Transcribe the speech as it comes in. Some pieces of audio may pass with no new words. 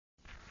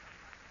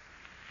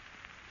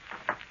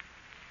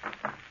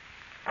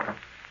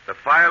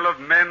file of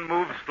men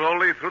moved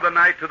slowly through the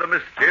night to the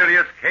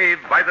mysterious cave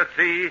by the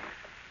sea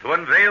to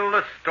unveil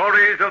the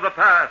stories of the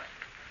past.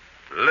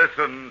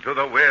 Listen to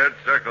the weird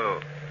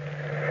circle.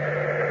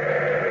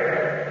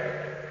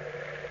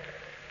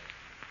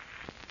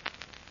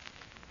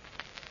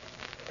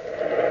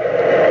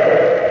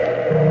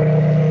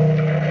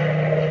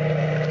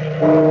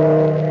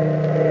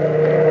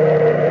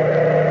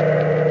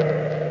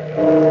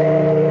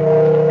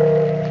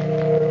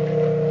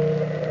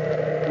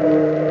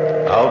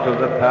 Out of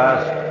the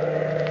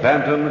past,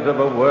 phantoms of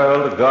a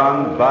world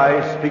gone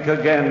by speak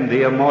again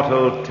the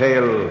immortal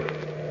tale.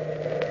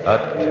 A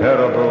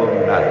terrible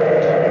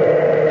night.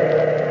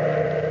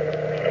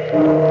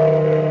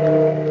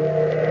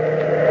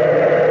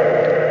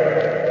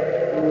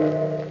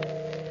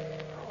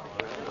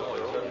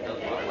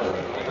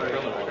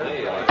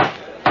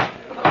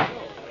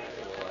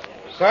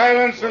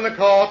 Silence in the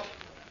court.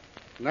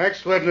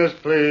 Next witness,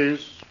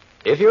 please.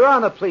 If Your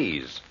Honor,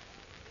 please.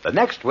 The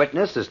next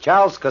witness is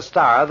Charles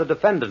Castar, the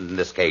defendant in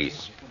this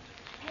case.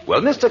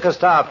 Will Mr.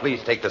 Castar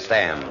please take the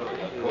stand?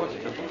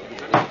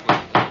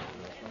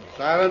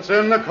 Silence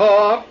in the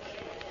court.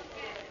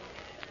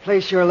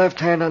 Place your left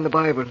hand on the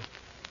Bible. Do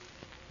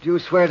you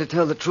swear to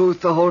tell the truth,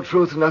 the whole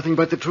truth, and nothing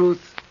but the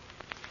truth?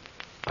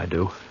 I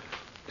do.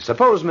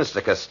 Suppose,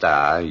 Mr.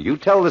 Castar, you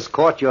tell this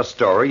court your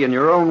story in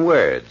your own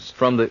words.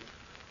 From the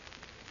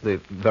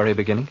very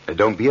beginning?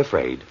 Don't be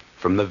afraid.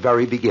 From the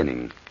very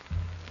beginning.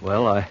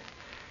 Well,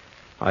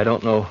 I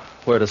don't know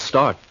where to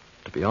start,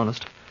 to be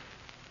honest.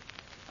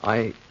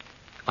 I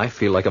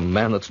feel like a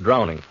man that's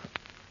drowning.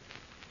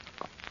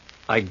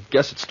 I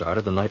guess it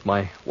started the night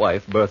my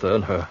wife, Bertha,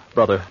 and her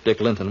brother, Dick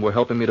Linton, were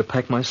helping me to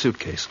pack my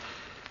suitcase.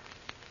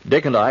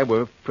 Dick and I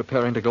were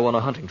preparing to go on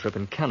a hunting trip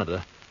in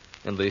Canada,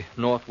 in the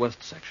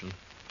northwest section,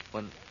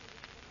 when...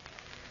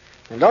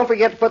 And don't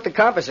forget to put the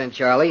compass in,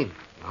 Charlie.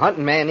 A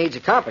hunting man needs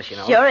a compass, you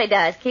know. Sure he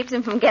does. Keeps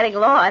him from getting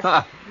lost.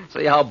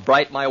 See how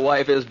bright my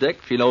wife is, Dick?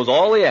 She knows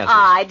all the answers.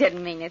 I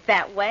didn't mean it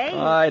that way.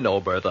 I know,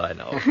 Bertha, I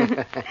know.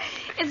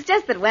 It's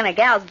just that when a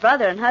gal's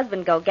brother and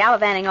husband go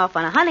gallivanting off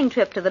on a hunting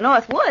trip to the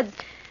North Woods,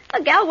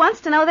 a gal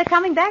wants to know they're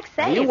coming back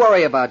safe. Now, you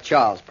worry about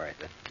Charles,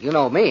 Bertha. You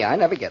know me. I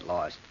never get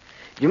lost.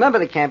 You remember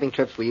the camping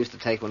trips we used to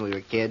take when we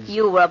were kids?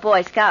 You were a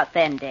Boy Scout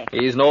then, Dick.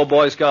 He's no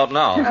Boy Scout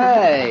now.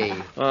 Hey.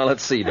 Well,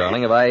 let's see,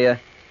 darling. Have I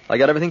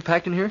got everything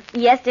packed in here?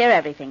 Yes, dear,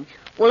 everything.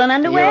 Woolen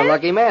underwear? You're a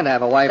lucky man to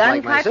have a wife gun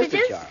like my sister,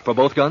 cartridges? Charles. For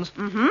both guns?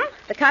 Mm-hmm.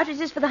 The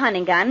cartridges for the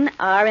hunting gun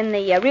are in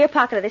the rear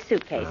pocket of this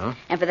suitcase. Uh-huh.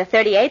 And for the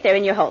 .38, they're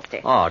in your holster.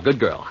 Oh, good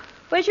girl.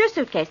 Where's your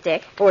suitcase,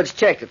 Dick? Oh, it's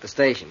checked at the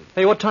station.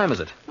 Hey, what time is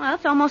it? Well,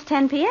 it's almost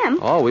 10 p.m.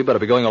 Oh, we better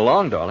be going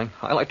along, darling.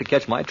 I like to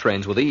catch my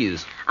trains with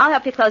ease. I'll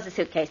help you close the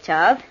suitcase,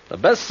 Charles. The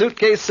best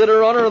suitcase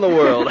sitter owner in the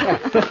world.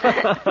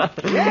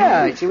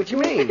 Yeah, I see what you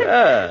mean.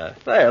 Yeah,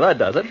 there, that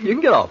does it. You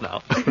can get off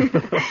now.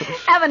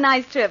 Have a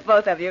nice trip,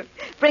 both of you.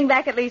 Bring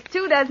back at least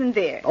 2 dozen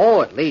deer.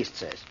 Oh, at least,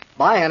 sis.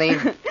 Bye, honey.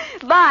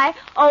 Bye.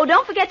 Oh,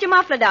 don't forget your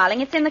muffler,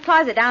 darling. It's in the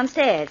closet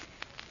downstairs.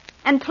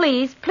 And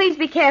please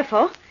be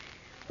careful.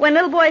 When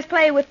little boys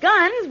play with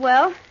guns,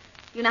 well,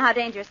 you know how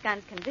dangerous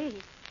guns can be.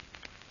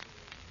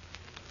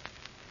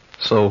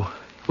 So,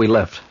 we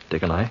left,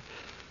 Dick and I.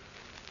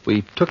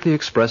 We took the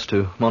express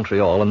to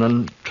Montreal and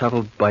then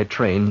traveled by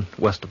train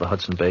west of the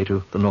Hudson Bay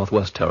to the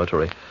Northwest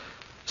Territory,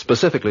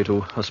 specifically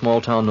to a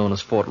small town known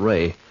as Fort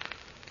Ray.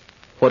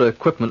 What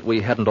equipment we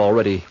hadn't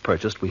already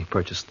purchased, we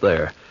purchased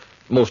there,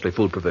 mostly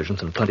food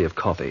provisions and plenty of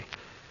coffee.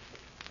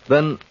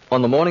 Then,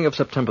 on the morning of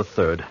September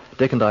 3rd,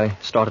 Dick and I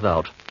started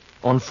out,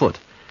 on foot.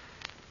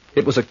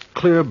 It was a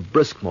clear,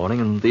 brisk morning,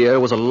 and the air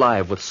was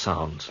alive with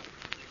sounds.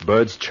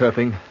 Birds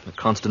chirping, the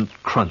constant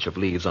crunch of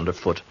leaves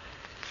underfoot.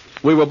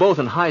 We were both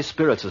in high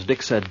spirits as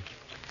Dick said,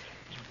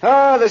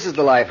 Oh, this is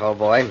the life, old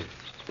boy.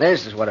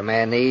 This is what a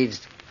man needs.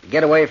 To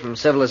get away from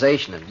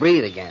civilization and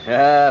breathe again.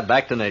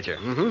 Back to nature.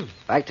 Mm-hmm.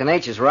 Back to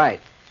nature's right.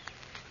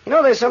 You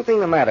know, there's something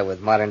the matter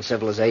with modern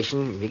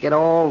civilization. You get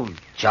all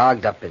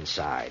jogged up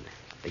inside.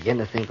 Begin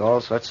to think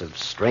all sorts of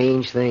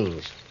strange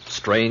things.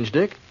 Strange,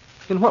 Dick?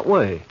 In what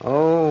way?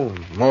 Oh,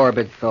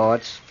 morbid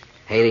thoughts.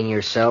 Hating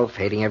yourself,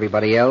 hating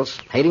everybody else,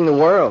 hating the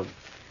world.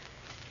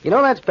 You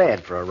know, that's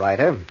bad for a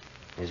writer.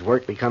 His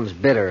work becomes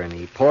bitter, and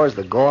he pours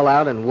the gall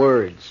out in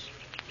words.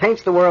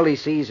 Paints the world he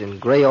sees in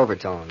gray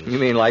overtones. You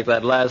mean like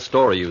that last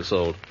story you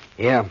sold?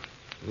 Yeah.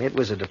 It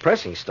was a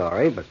depressing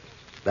story, but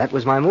that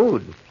was my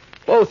mood.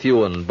 Both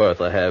you and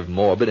Bertha have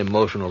morbid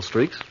emotional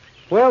streaks.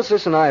 Well,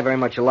 Sis and I are very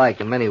much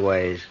alike in many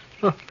ways.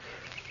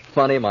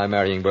 Funny, my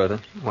marrying Bertha.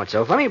 What's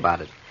so funny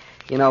about it?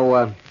 You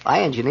know,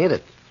 I engineered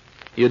it.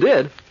 You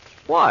did?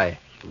 Why?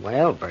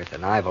 Well, Bertha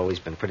and I have always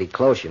been pretty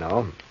close, you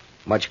know.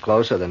 Much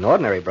closer than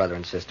ordinary brother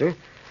and sister.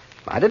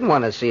 I didn't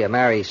want to see her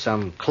marry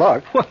some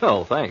clerk.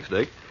 Well, thanks,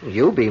 Dick.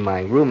 You being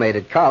my roommate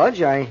at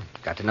college, I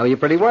got to know you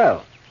pretty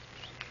well.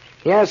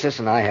 Yeah, Sis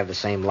and I have the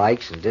same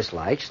likes and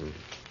dislikes, and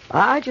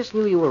I just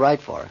knew you were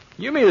right for her.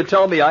 You mean to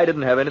tell me I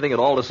didn't have anything at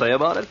all to say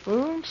about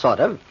it? Sort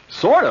of.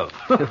 Sort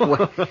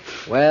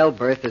of? Well,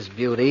 Bertha's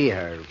beauty,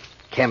 her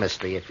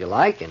chemistry, if you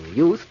like, and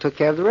youth took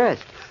care of the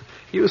rest.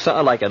 You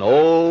sound like an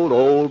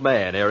old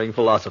man airing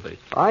philosophy.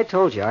 I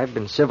told you, I've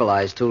been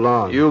civilized too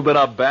long. You've been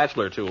a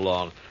bachelor too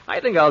long. I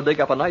think I'll dig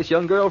up a nice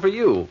young girl for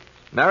you.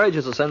 Marriage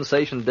is a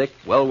sensation, Dick.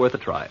 Well worth a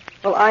try.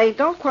 Well, I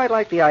don't quite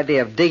like the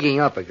idea of digging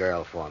up a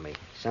girl for me.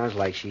 Sounds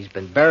like she's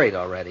been buried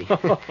already.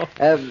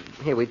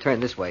 Here, we turn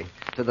this way,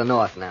 to the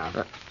north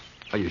now.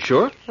 Are you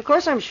sure? Of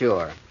course I'm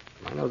sure.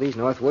 I know these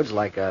north woods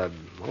like a...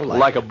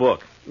 Like a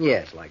book.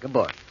 Yes, like a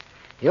book.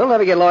 You'll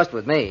never get lost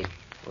with me.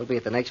 We'll be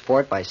at the next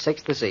fort by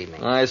 6 this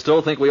evening. I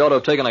still think we ought to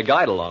have taken a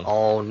guide along.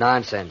 Oh,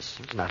 nonsense.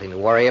 There's nothing to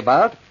worry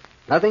about.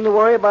 Nothing to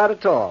worry about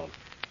at all.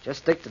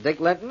 Just stick to Dick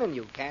Linton and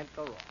you can't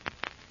go wrong.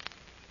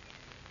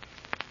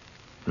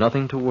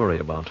 Nothing to worry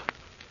about.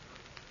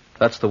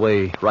 That's the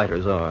way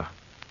writers are.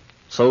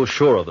 So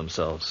sure of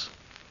themselves.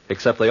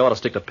 Except they ought to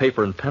stick to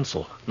paper and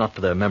pencil, not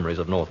to their memories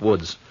of North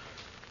Woods.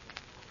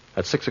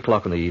 At 6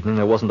 o'clock in the evening,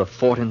 there wasn't a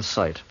fort in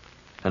sight.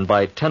 And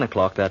by 10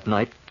 o'clock that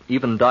night,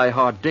 even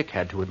die-hard Dick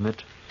had to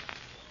admit...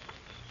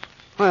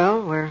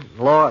 Well, we're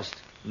lost.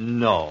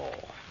 No.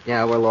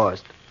 Yeah, we're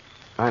lost.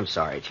 I'm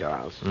sorry,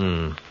 Charles.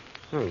 Hmm.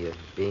 Well, you're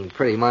being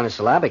pretty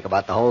monosyllabic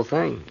about the whole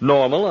thing.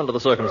 Normal under the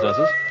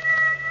circumstances.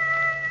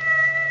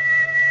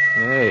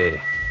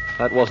 Hey,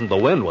 that wasn't the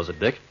wind, was it,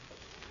 Dick?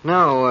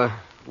 No,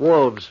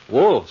 wolves.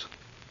 Wolves?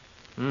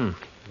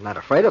 Not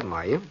afraid of them,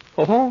 are you?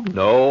 Oh,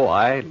 no,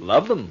 I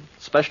love them.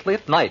 Especially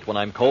at night when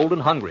I'm cold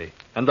and hungry.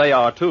 And they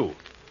are, too.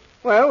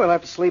 Well, we'll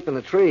have to sleep in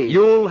the trees.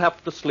 You'll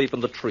have to sleep in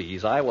the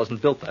trees. I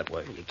wasn't built that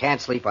way. You can't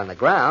sleep on the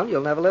ground.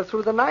 You'll never live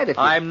through the night if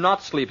you... I'm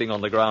not sleeping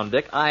on the ground,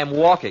 Dick. I'm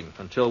walking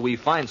until we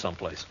find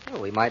someplace.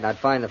 Well, we might not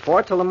find the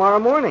fort till tomorrow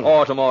morning.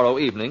 Or tomorrow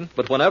evening.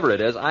 But whenever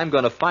it is, I'm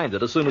going to find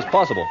it as soon as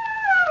possible.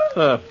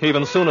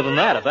 Even sooner than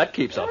that, if that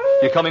keeps up.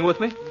 You coming with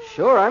me?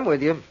 Sure, I'm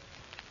with you.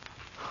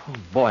 Oh,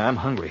 boy, I'm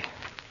hungry.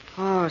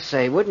 Oh,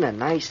 say, wouldn't a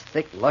nice,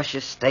 thick,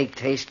 luscious steak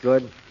taste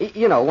good?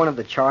 You know, one of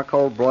the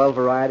charcoal broiled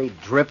variety,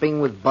 dripping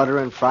with butter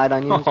and fried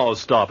onions. Oh,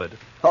 stop it.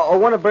 Or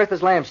one of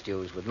Bertha's lamb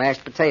stews with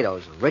mashed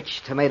potatoes and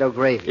rich tomato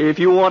gravy. If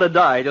you want to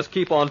die, just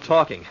keep on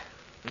talking.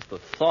 Just the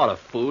thought of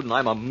food, and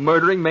I'm a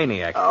murdering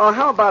maniac. Oh,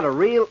 how about a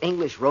real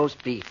English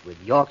roast beef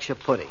with Yorkshire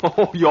pudding?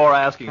 Oh, you're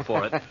asking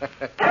for it.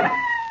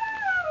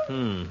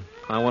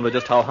 I wonder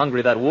just how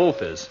hungry that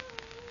wolf is.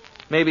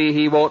 Maybe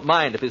he won't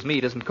mind if his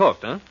meat isn't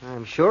cooked, huh?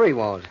 I'm sure he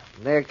won't.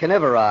 They're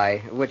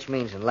carnivori, which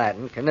means in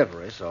Latin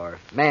carnivorous, or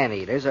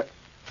man-eaters.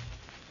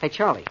 Hey,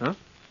 Charlie. Huh?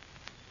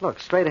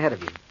 Look, straight ahead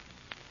of you.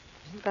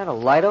 Isn't that a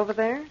light over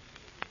there?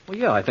 Well,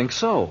 yeah, I think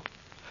so.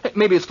 Hey,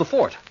 maybe it's the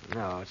fort.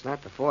 No, it's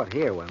not the fort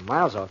here. We're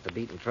miles off the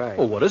beaten track.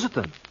 Well, what is it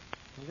then?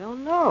 I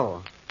don't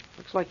know.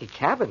 Looks like a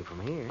cabin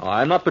from here. Oh,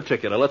 I'm not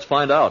particular. Let's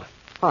find out.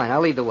 Fine,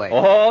 I'll lead the way.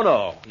 Oh,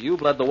 no.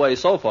 You've led the way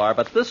so far,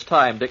 but this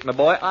time, Dick, my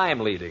boy,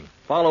 I'm leading.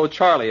 Follow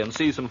Charlie and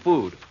see some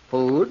food.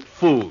 Food?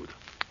 Food.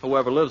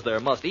 Whoever lives there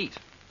must eat.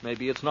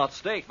 Maybe it's not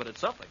steak, but it's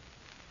something.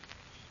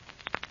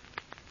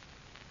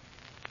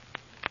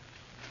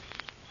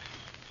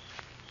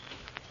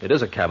 It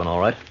is a cabin, all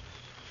right.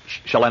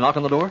 Shall I knock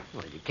on the door?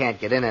 Well, you can't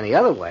get in any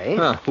other way.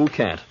 Who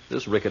can't?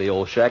 This rickety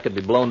old shack could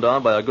be blown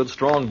down by a good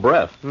strong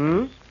breath.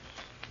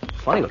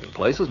 Funny-looking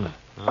place, isn't it?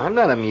 I'm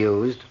not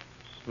amused.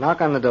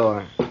 Knock on the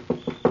door.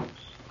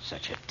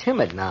 Such a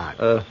timid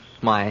knock.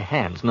 My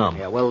hand's numb.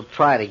 Yeah, we'll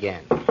try it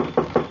again.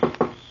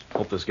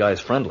 Hope this guy's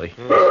friendly.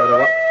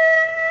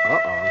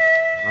 Uh-oh.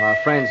 Our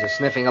friends are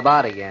sniffing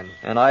about again.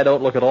 And I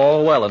don't look at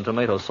all well in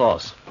tomato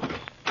sauce.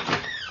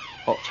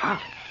 Oh,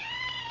 Charlie.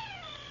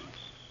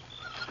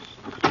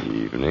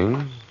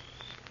 Evening.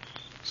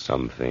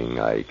 Something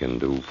I can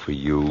do for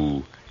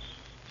you,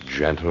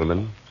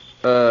 gentlemen?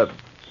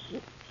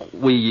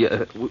 We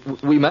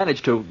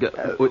managed to...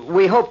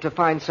 We hope to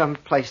find some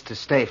place to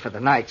stay for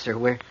the night, sir.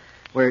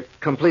 We're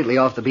completely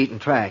off the beaten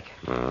track.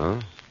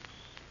 You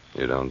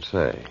don't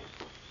say.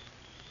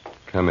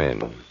 Come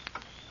in.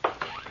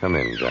 Come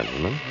in,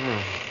 gentlemen.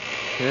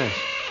 Yes.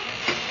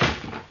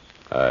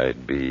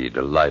 I'd be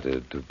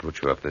delighted to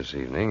put you up this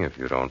evening if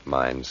you don't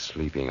mind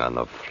sleeping on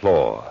the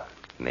floor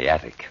in the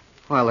attic.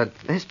 Well, at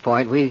this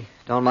point, we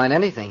don't mind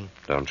anything.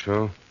 Don't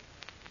you?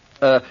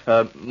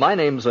 My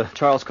name's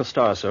Charles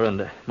Costar, sir,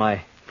 and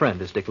my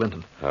friend is Dick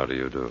Linton. How do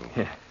you do?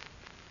 Yeah.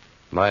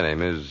 My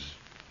name is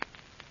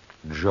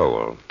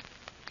Joel.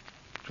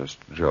 Just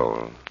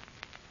Joel.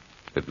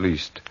 At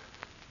least,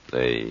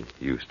 they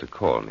used to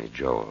call me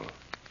Joel.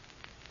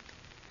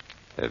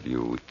 Have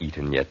you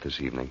eaten yet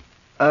this evening?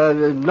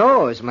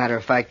 No, as a matter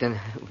of fact, and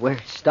we're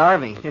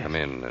starving. Come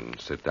in and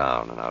sit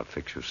down, and I'll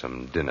fix you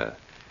some dinner.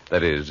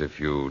 That is, if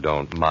you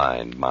don't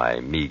mind my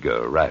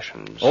meager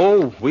rations.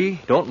 Oh, we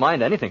don't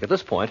mind anything at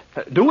this point.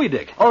 Do we,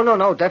 Dick? Oh,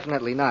 no,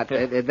 definitely not.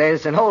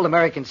 There's an old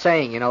American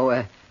saying,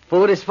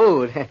 food is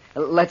food.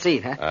 Let's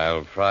eat, huh?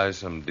 I'll fry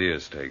some deer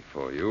steak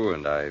for you,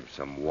 and I've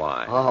some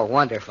wine. Oh,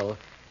 wonderful.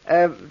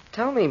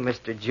 Tell me,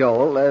 Mr.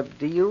 Joel,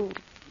 do you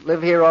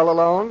live here all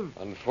alone?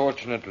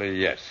 Unfortunately,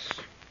 yes.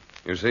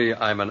 You see,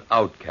 I'm an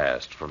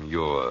outcast from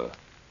your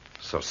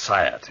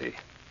society.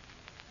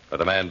 Let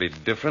a man be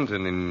different,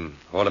 and then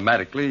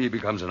automatically he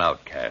becomes an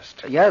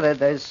outcast. Yeah,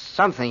 there's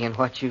something in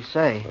what you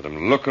say. Let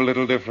him look a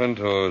little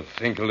different, or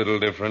think a little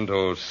different,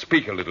 or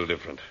speak a little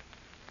different.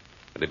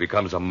 And he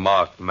becomes a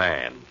marked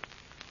man.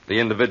 The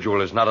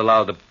individual is not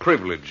allowed the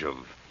privilege of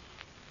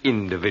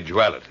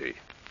individuality.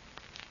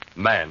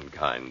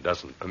 Mankind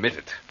doesn't permit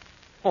it.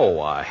 Oh,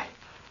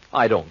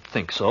 I don't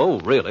think so,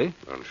 really.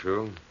 Don't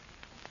you?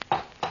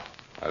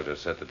 I'll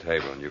just set the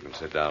table, and you can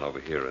sit down over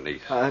here and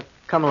eat.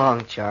 Come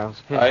along,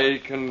 Charles.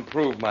 I can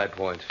prove my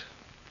point.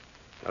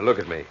 Now, look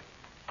at me.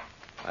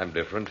 I'm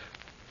different.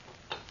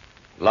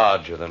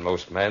 Larger than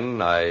most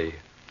men. I,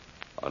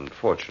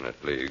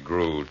 unfortunately,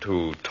 grew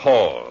too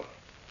tall.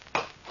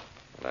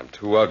 And I'm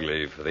too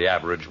ugly for the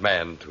average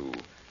man to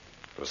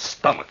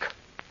stomach.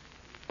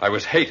 I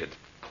was hated.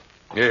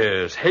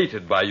 Yes,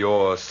 hated by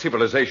your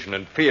civilization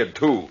and feared,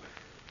 too.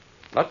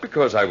 Not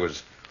because I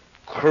was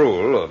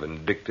cruel or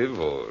vindictive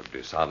or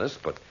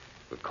dishonest, but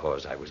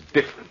because I was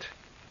different.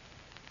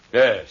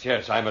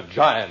 Yes, I'm a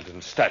giant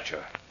in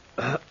stature.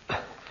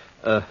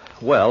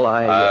 Well,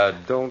 I...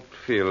 Don't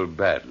feel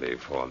badly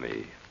for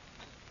me.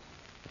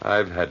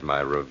 I've had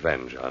my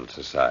revenge on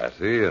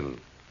society,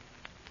 and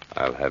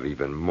I'll have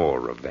even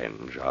more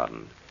revenge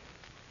on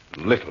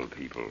little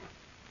people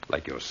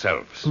like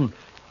yourselves.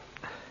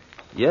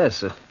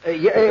 Yes.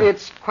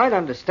 It's quite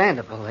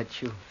understandable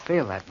that you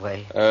feel that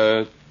way.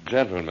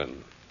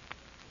 Gentlemen,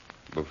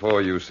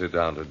 before you sit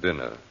down to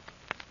dinner,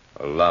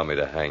 allow me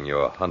to hang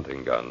your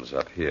hunting guns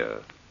up here.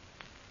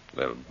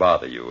 They'll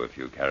bother you if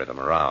you carry them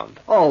around.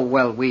 Oh,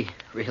 well, we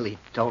really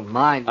don't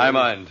mind. I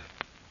mind.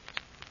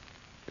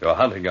 Your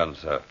hunting gun,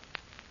 sir.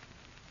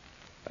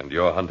 And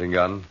your hunting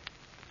gun?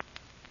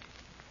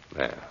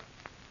 There.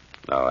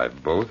 Now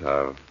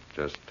I'll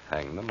just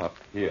hang them up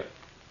here.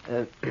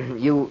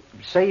 You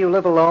say you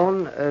live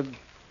alone,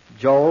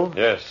 Joel?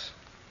 Yes.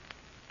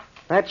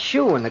 That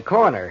shoe in the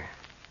corner,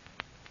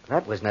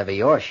 that was never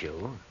your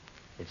shoe.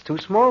 It's too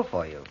small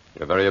for you.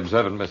 You're very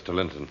observant, Mr.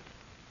 Linton.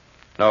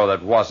 No,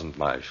 that wasn't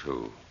my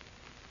shoe.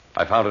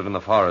 I found it in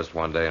the forest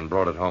one day and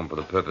brought it home for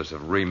the purpose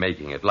of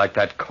remaking it, like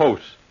that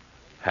coat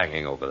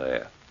hanging over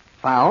there.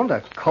 Found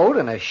a coat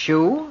and a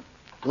shoe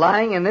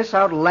lying in this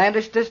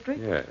outlandish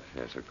district?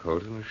 Yes, a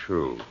coat and a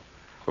shoe.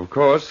 Of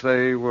course,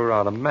 they were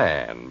on a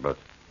man, but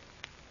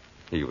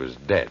he was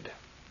dead.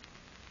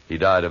 He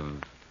died of...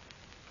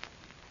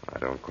 I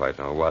don't quite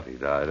know what he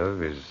died of.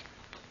 His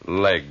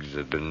legs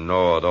had been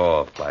gnawed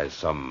off by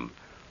some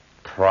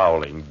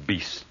prowling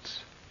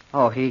beasts.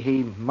 Oh,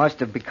 he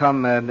must have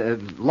become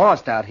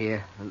lost out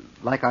here,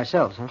 like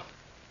ourselves, huh?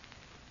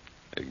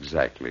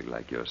 Exactly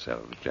like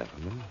yourselves,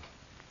 gentlemen.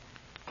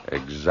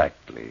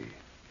 Exactly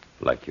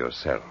like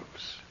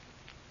yourselves.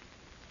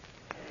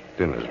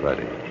 Dinner's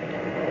ready.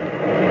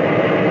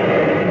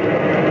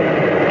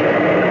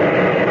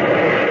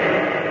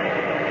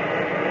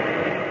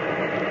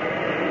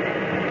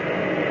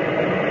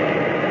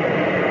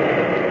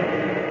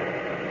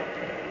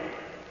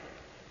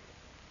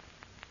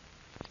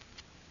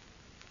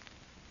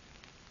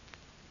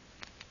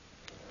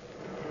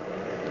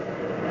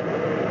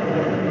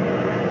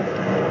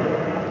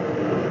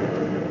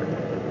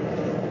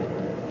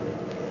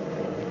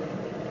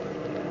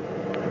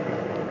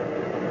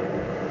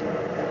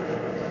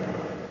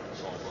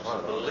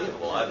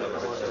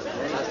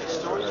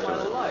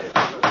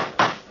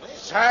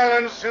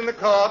 Silence in the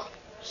court.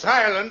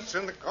 Silence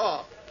in the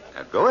court.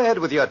 Now, go ahead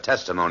with your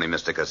testimony,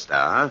 Mr.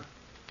 Costar.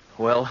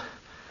 Well,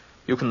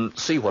 you can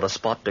see what a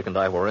spot Dick and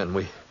I were in.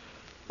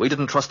 We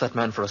didn't trust that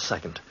man for a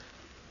second.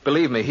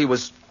 Believe me, he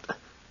was...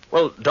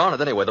 Well, darn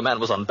it anyway, the man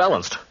was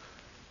unbalanced.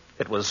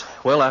 It was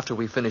well after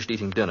we finished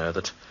eating dinner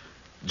that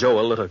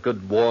Joel lit a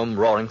good, warm,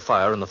 roaring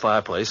fire in the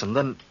fireplace, and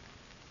then...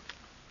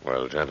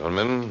 Well,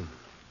 gentlemen,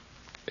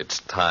 it's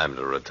time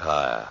to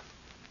retire.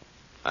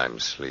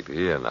 I'm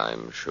sleepy, and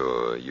I'm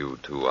sure you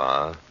two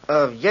are.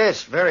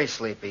 Yes, very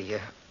sleepy.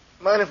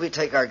 Mind if we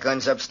take our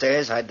guns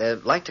upstairs?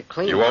 I'd like to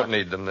clean them. You won't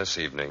need them this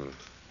evening.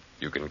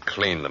 You can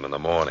clean them in the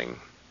morning.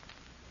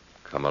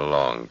 Come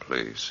along,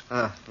 please.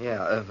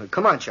 Yeah.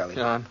 Come on, Charlie.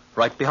 Yeah, I'm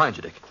right behind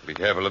you, Dick. Be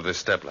careful of this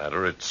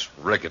stepladder. It's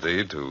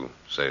rickety, to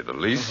say the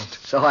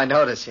least. So I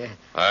notice, yeah.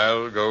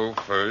 I'll go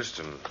first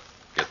and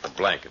get the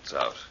blankets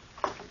out.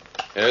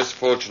 Yes,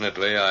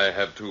 fortunately, I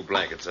have 2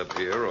 blankets up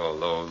here,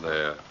 although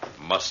they're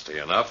musty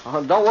enough.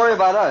 Oh, don't worry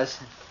about us.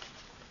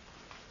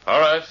 All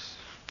right.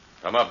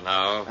 Come up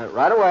now.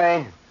 Right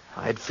away.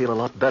 I'd feel a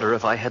lot better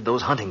if I had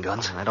those hunting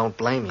guns. I don't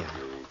blame you.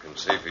 You can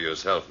see for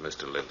yourself,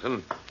 Mr.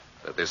 Linton,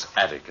 that this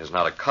attic is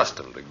not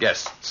accustomed to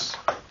guests.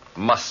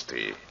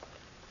 Musty.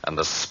 And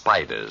the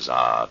spiders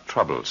are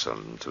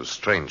troublesome to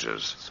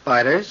strangers.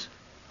 Spiders?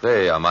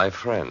 They are my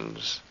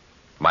friends.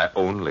 My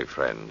only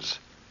friends.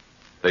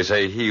 They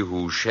say he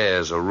who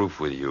shares a roof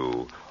with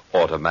you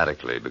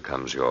automatically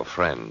becomes your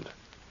friend.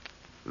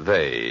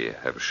 They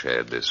have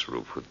shared this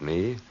roof with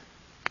me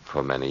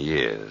for many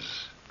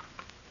years.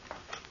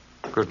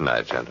 Good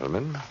night,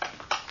 gentlemen.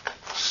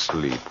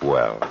 Sleep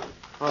well.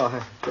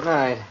 Oh, good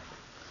night.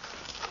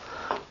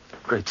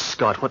 Great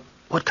Scott,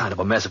 what kind of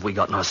a mess have we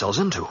gotten ourselves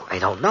into? I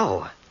don't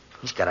know.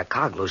 He's got a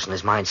cog loose in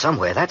his mind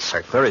somewhere, that's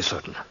certain. Very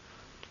certain.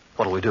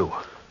 What'll we do?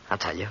 I'll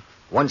tell you.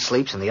 One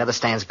sleeps and the other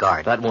stands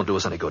guard. That won't do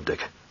us any good,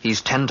 Dick.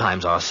 He's 10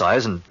 times our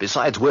size, and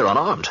besides, we're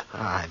unarmed.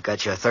 I've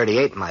got your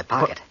 .38 in my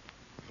pocket.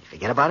 You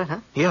forget about it, huh?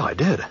 Yeah, I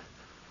did.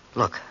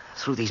 Look,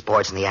 through these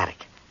boards in the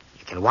attic.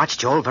 You can watch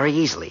Joel very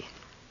easily.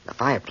 The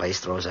fireplace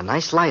throws a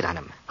nice light on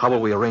him. How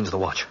will we arrange the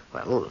watch?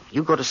 Well,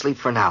 you go to sleep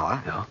for an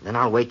hour. Yeah. Then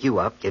I'll wake you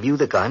up, give you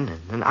the gun,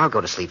 and then I'll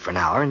go to sleep for an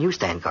hour, and you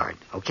stand guard,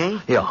 okay?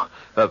 Yeah.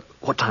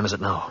 What time is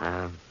it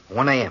now?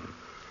 1 a.m.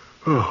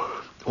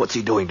 What's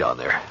he doing down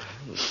there?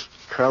 He's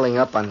curling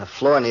up on the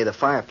floor near the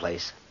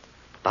fireplace.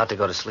 About to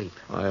go to sleep.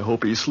 I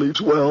hope he sleeps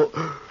well.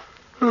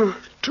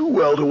 Too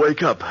well to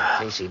wake up.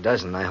 In case he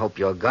doesn't, I hope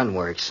your gun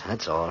works,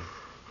 that's all.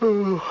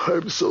 Oh,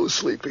 I'm so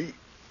sleepy.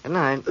 Good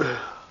night.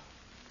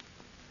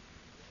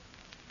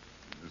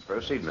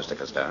 Proceed, Mr.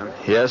 Castan.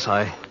 Yes,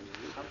 I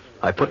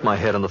put my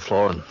head on the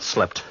floor and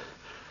slept.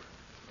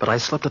 But I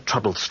slept a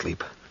troubled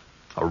sleep,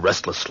 a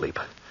restless sleep,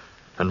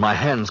 and my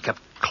hands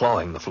kept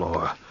clawing the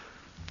floor,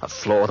 a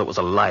floor that was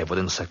alive with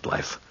insect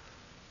life.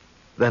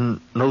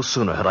 Then, no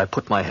sooner had I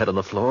put my head on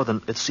the floor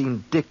than it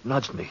seemed Dick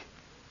nudged me.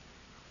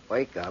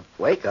 Wake up,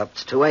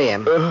 it's 2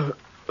 a.m.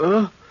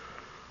 Huh?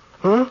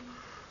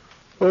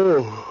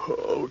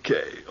 Oh,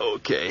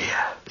 okay.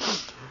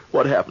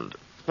 What happened?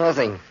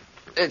 Nothing.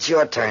 It's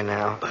your turn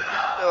now.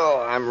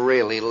 Oh, I'm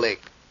really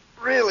licked.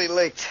 Really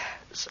licked.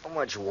 So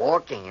much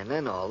walking and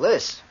then all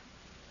this.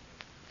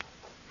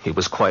 He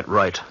was quite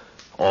right.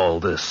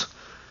 All this.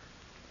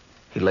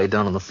 He lay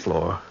down on the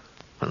floor,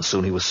 and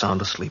soon he was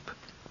sound asleep.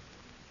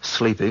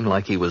 Sleeping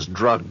like he was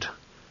drugged.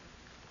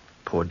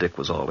 Poor Dick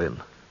was all in.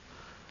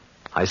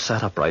 I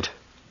sat upright,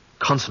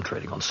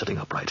 concentrating on sitting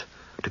upright,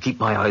 to keep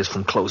my eyes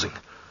from closing.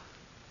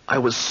 I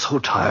was so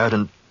tired,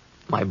 and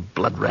my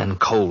blood ran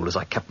cold as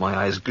I kept my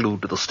eyes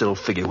glued to the still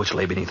figure which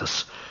lay beneath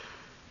us.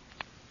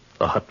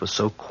 The hut was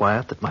so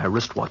quiet that my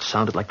wristwatch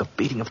sounded like the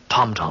beating of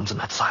tom-toms in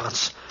that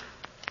silence.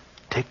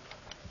 Tick,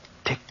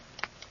 tick,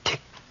 tick,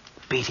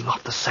 beating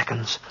off the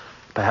seconds,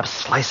 perhaps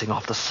slicing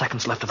off the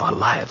seconds left of our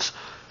lives.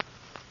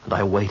 And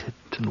I waited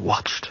and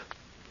watched.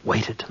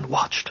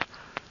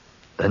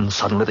 Then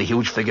suddenly the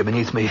huge figure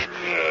beneath me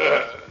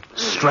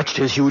stretched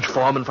his huge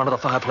form in front of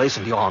the fireplace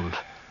and yawned.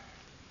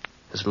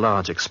 His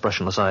large,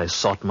 expressionless eyes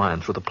sought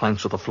mine through the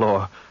planks of the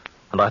floor,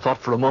 and I thought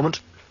for a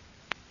moment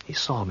he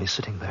saw me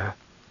sitting there.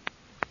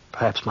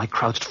 Perhaps my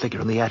crouched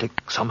figure in the attic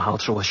somehow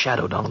threw a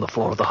shadow down on the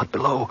floor of the hut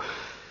below.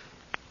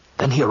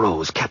 Then he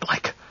arose,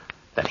 cat-like.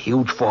 That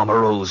huge form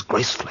arose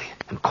gracefully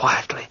and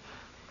quietly.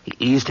 He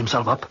eased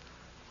himself up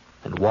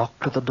and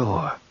walked to the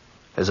door,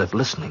 as if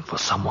listening for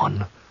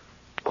someone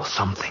or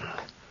something.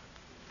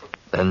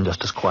 Then,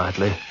 just as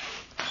quietly,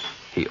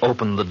 he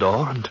opened the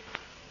door and...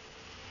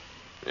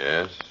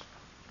 Yes,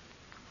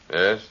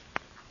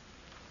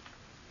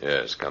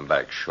 come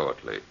back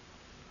shortly.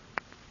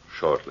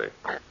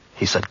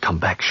 He said, come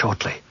back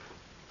shortly.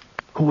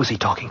 Who was he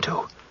talking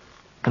to?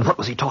 And what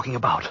was he talking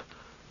about?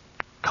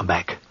 Come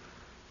back.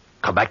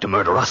 Come back to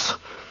murder us.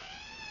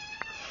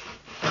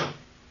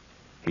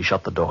 He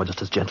shut the door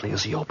just as gently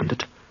as he opened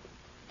it.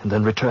 And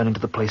then returning to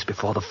the place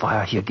before the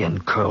fire, he again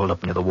curled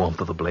up near the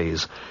warmth of the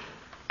blaze.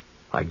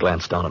 I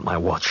glanced down at my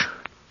watch.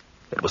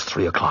 It was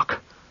 3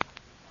 o'clock.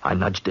 I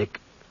nudged Dick,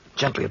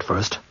 gently at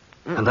first,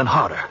 and then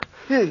harder.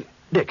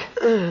 Dick,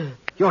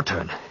 your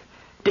turn.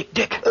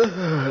 Dick,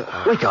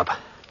 wake up.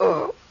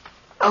 Oh,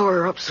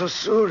 we're up so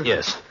soon.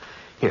 Yes.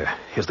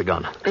 Here's the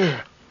gun.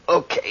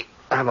 Okay,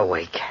 I'm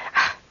awake.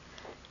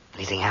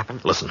 Anything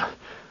happened? Listen,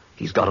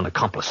 he's got an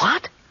accomplice.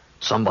 What?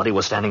 Somebody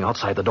was standing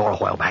outside the door a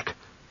while back.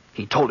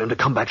 He told him to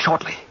come back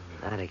shortly.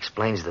 That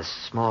explains the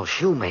small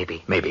shoe,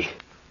 maybe. Maybe.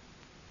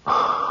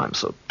 Oh, I'm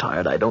so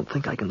tired, I don't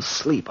think I can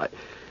sleep. I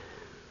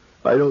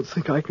don't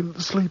think I can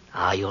sleep.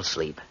 You'll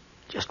sleep.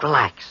 Just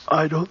relax.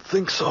 I don't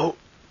think so.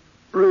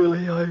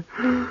 Really,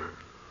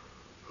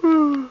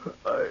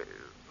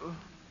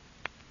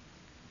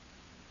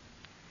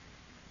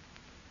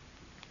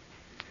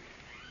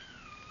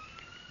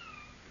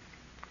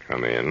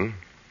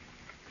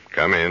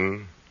 Come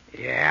in.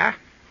 Yeah?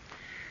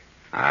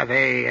 Are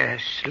they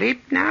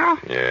asleep now?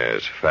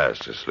 Yes,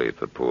 fast asleep,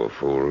 the poor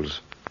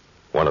fools.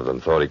 One of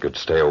them thought he could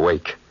stay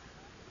awake.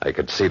 I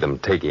could see them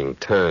taking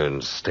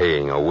turns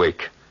staying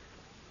awake.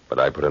 But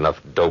I put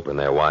enough dope in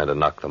their wine to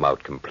knock them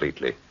out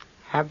completely.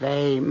 Have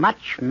they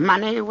much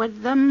money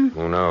with them?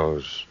 Who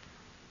knows?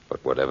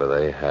 But whatever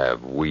they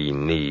have, we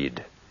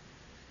need.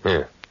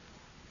 Here,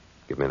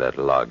 give me that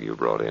log you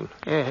brought in.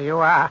 Here you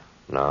are.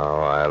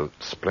 Now I'll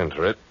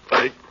splinter it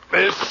like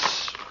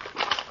this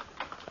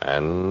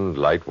and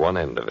light one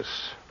end of it.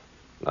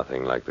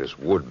 Nothing like this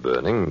wood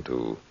burning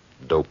to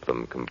dope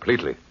them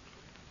completely.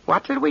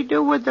 What'll we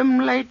do with them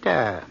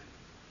later?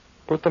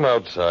 Put them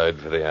outside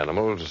for the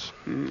animals.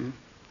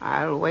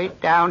 I'll wait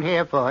down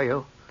here for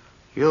you.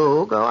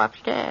 You go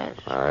upstairs.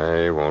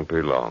 I won't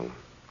be long.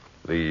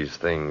 These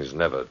things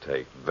never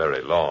take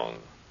very long.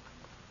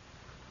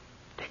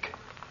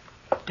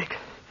 Dick,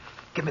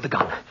 give me the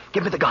gun.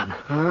 Give me the gun.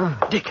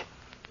 Huh? Dick,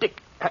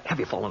 have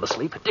you fallen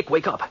asleep? Dick,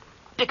 wake up.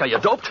 Dick, are you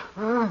doped?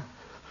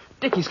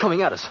 Dick, he's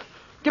coming at us.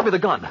 Give me the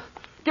gun.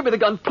 Give me the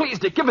gun. Please,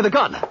 Dick, give me the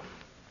gun.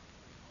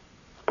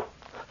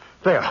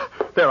 There,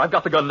 I've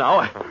got the gun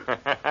now.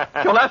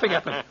 You're laughing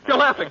at me. You're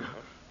laughing.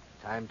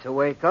 Time to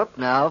wake up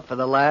now for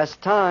the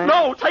last time.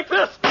 No, take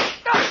this.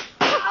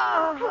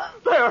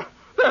 There,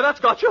 that's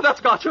got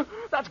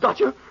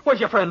you. Where's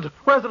your friend?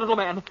 Where's the little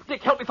man?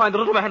 Dick, help me find the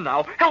little man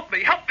now. Help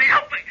me.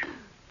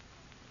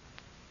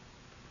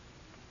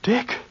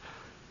 Dick.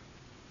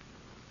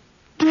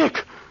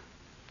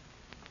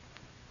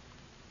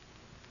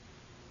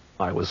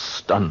 I was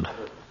stunned.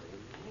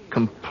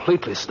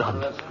 Completely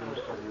stunned.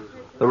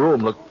 The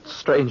room looked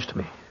strange to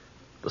me.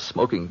 The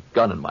smoking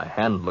gun in my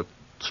hand looked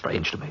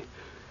strange to me.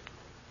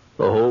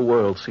 The whole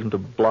world seemed to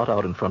blot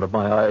out in front of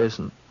my eyes,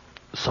 and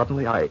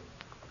suddenly I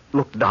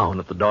looked down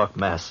at the dark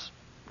mass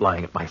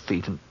lying at my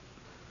feet, and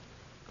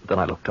then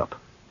I looked up.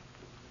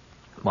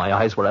 My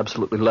eyes were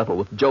absolutely level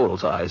with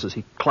Joel's eyes as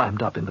he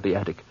climbed up into the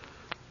attic.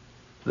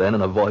 Then,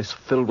 in a voice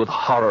filled with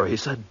horror, he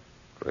said,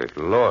 Great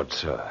Lord,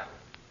 sir.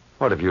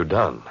 What have you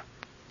done?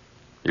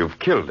 You've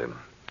killed him.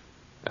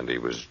 And he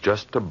was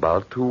just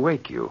about to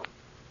wake you.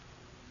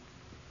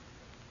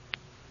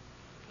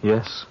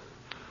 Yes,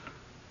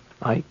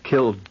 I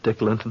killed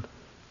Dick Linton,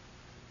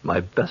 my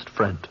best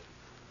friend,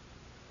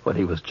 when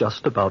he was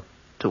just about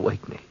to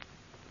wake me.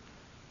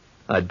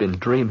 I'd been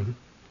dreaming,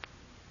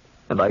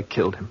 and I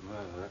killed him.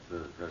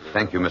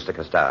 Thank you, Mr.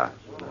 Castar.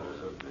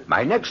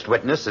 My next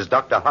witness is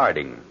Dr.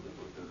 Harding.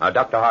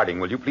 Dr. Harding,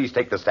 will you please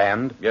take the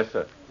stand? Yes,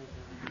 sir.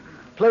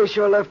 Place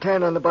your left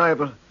hand on the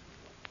Bible.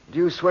 Do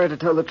you swear to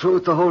tell the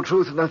truth, the whole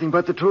truth, and nothing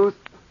but the truth?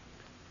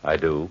 I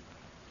do.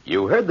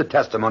 You heard the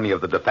testimony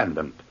of the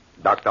defendant,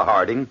 Dr.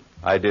 Harding.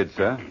 I did,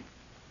 sir.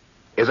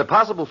 Is it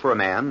possible for a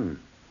man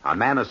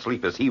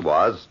asleep as he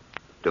was,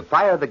 to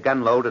fire the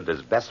gun load at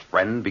his best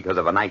friend because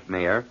of a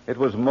nightmare? It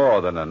was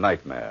more than a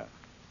nightmare.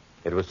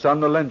 It was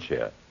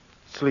somnolentia,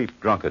 sleep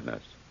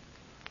drunkenness.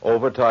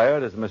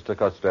 Overtired as Mr.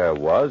 Coster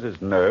was,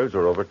 his nerves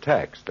were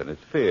overtaxed, and his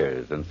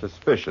fears and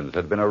suspicions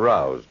had been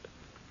aroused.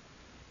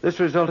 This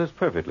result is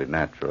perfectly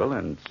natural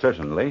and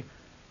certainly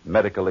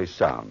medically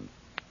sound.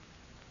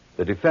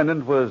 The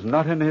defendant was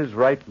not in his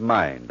right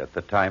mind at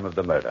the time of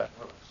the murder.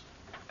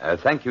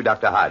 Thank you,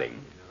 Dr.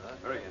 Harding.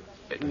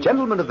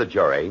 Gentlemen of the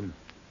jury,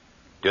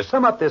 to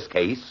sum up this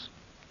case,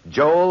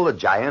 Joel the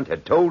giant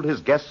had told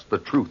his guests the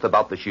truth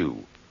about the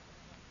shoe.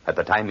 At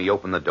the time he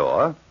opened the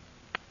door,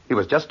 he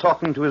was just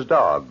talking to his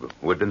dog,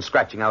 who had been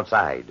scratching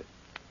outside.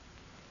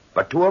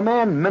 But to a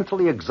man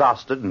mentally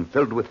exhausted and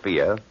filled with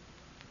fear,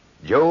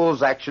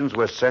 Joel's actions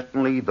were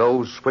certainly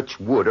those which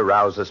would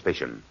arouse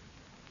suspicion.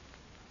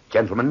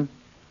 Gentlemen,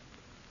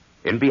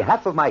 in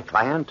behalf of my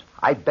client,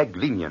 I beg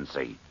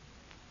leniency.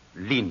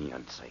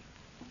 Leniency.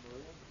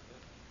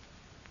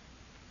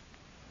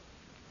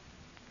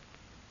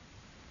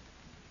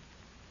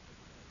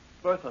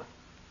 Bertha,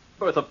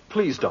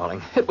 please,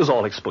 darling. It was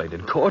all explained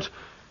in court.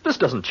 This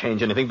doesn't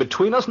change anything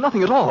between us,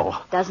 nothing at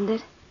all. Doesn't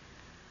it?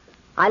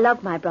 I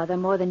love my brother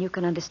more than you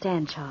can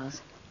understand,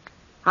 Charles.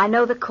 I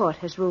know the court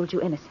has ruled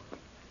you innocent.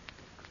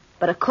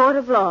 But a court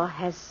of law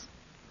has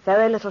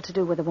very little to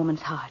do with a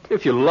woman's heart.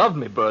 If you love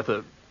me,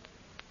 Bertha...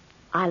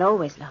 I'll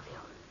always love you.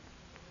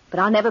 But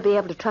I'll never be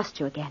able to trust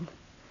you again.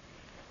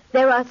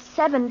 There are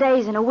 7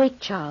 days in a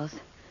week, Charles.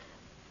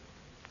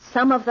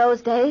 Some of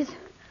those days,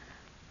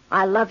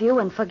 I'll love you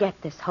and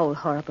forget this whole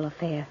horrible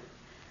affair.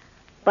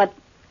 But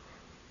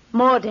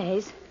more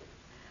days,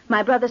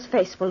 my brother's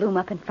face will loom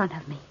up in front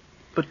of me.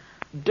 But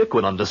Dick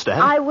would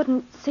understand. I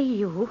wouldn't see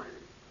you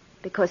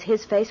because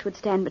his face would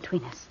stand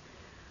between us.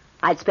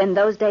 I'd spend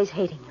those days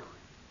hating you.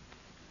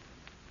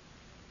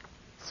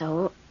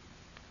 So,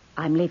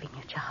 I'm leaving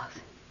you, Charles.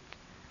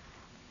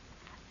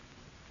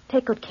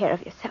 Take good care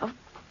of yourself.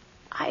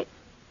 I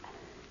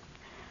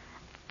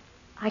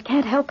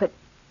can't help it.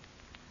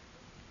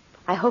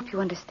 I hope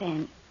you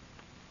understand.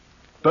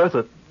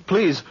 Bertha,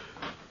 please.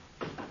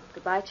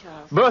 Goodbye,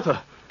 Charles.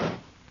 Bertha. I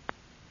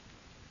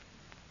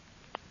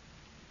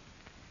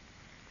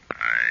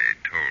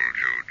told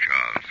you,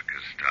 Charles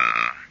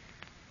Castar,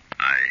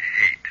 I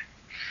hate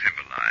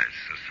civilized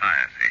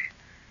society.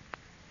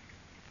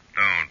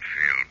 Don't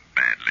feel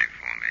badly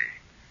for me.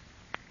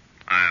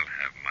 I'll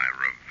have my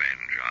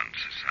revenge on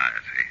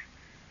society.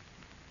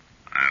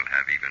 I'll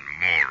have even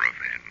more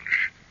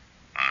revenge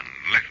on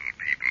little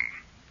people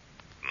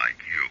like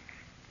you.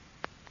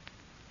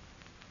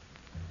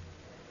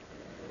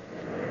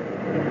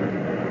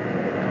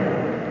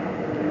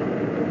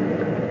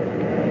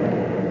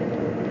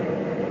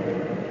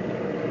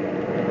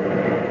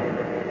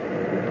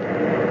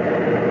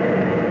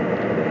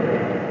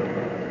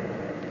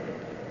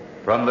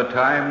 From the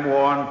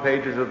time-worn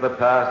pages of the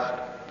past,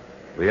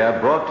 we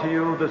have brought to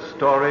you the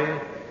story,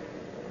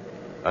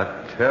 A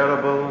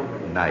Terrible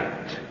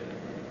Night.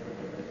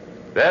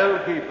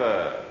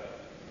 Bellkeeper,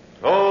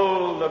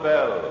 toll the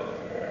bell.